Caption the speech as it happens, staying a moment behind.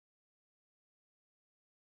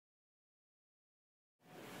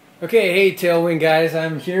Okay, hey TailWind guys,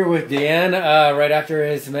 I'm here with Dan right after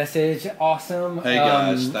his message. Awesome. Hey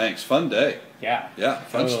guys, thanks. Fun day. Yeah.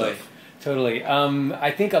 Fun stuff. Totally.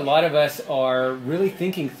 I think a lot of us are really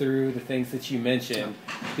thinking through the things that you mentioned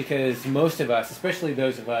because most of us, especially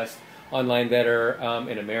those of us online that are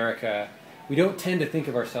in America, we don't tend to think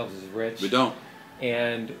of ourselves as rich. We don't.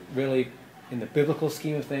 And really, in the biblical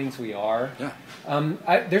scheme of things, we are.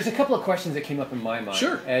 Yeah. There's a couple of questions that came up in my mind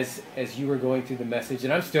Sure. as you were going through the message,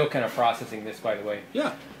 and I'm still kind of processing this, by the way.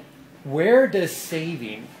 Yeah. Where does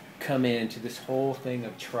saving come into this whole thing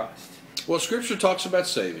of trust? Well, Scripture talks about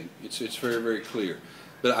saving. It's very, very clear.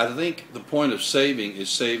 But I think the point of saving is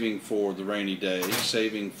saving for the rainy day,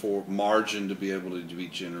 saving for margin to be able to be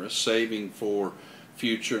generous, saving for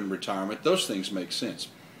future and retirement. Those things make sense.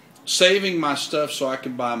 Saving my stuff so I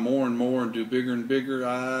can buy more and more and do bigger and bigger,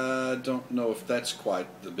 I don't know if that's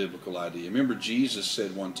quite the biblical idea. Remember Jesus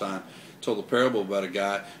said one time, told a parable about a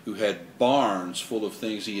guy who had barns full of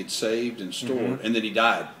things he had saved and stored, and then he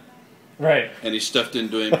died. Right. And his stuff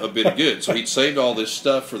didn't do him a bit of good. So he'd saved all this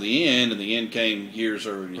stuff for the end, and the end came years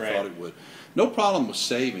earlier than he thought it would. No problem with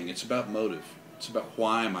saving. It's about motive. It's about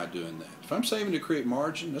why am I doing that. If I'm saving to create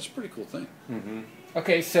margin, that's a pretty cool thing.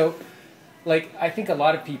 Okay, so like I think a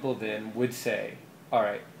lot of people then would say, all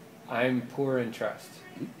right, I'm poor in trust.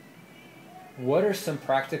 What are some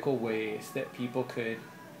practical ways that people could,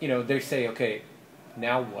 they say, okay,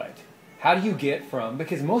 now what? How do you get from,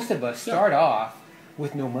 because most of us start off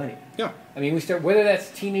with no money. Yeah. I mean, we start, whether that's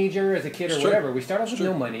teenager, as a kid, or It's whatever, true. we start off with It's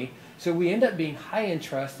no true. money, so we end up being high in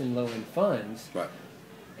trust and low in funds. Right.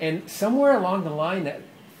 And somewhere along the line that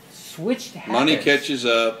switched happens. Money catches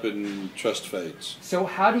up and trust fades. So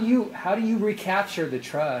how do you recapture the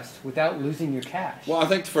trust without losing your cash? Well, I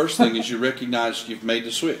think the first thing is you recognize you've made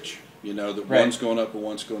the switch. You know, that one's going up and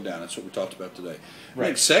one's going down. That's what we talked about today. I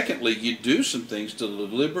think secondly, you do some things to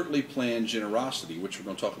deliberately plan generosity, which we're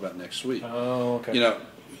going to talk about next week. Oh, okay.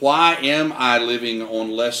 Why am I living on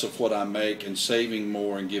less of what I make and saving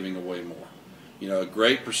more and giving away more? A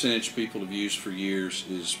great percentage of people have used for years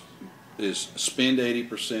is spend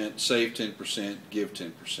 80%, save 10%, give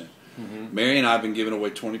 10%. Mary and I have been giving away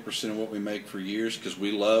 20% of what we make for years because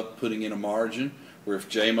we love putting in a margin where if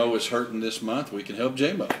JMO is hurting this month, we can help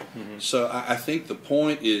JMO. So I think the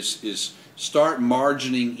point is start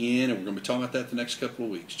margining in, and we're going to be talking about that the next couple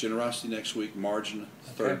of weeks. Generosity next week, margin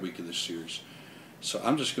the third week of this series. So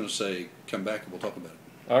I'm just going to say, come back and we'll talk about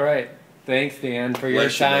it. All right. Thanks, Dan, for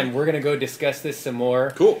your time. We're going to go discuss this some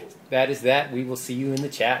more. Cool. That is that. We will see you in the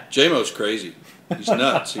chat. JMO's crazy. He's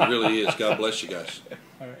nuts. He really is. God bless you guys.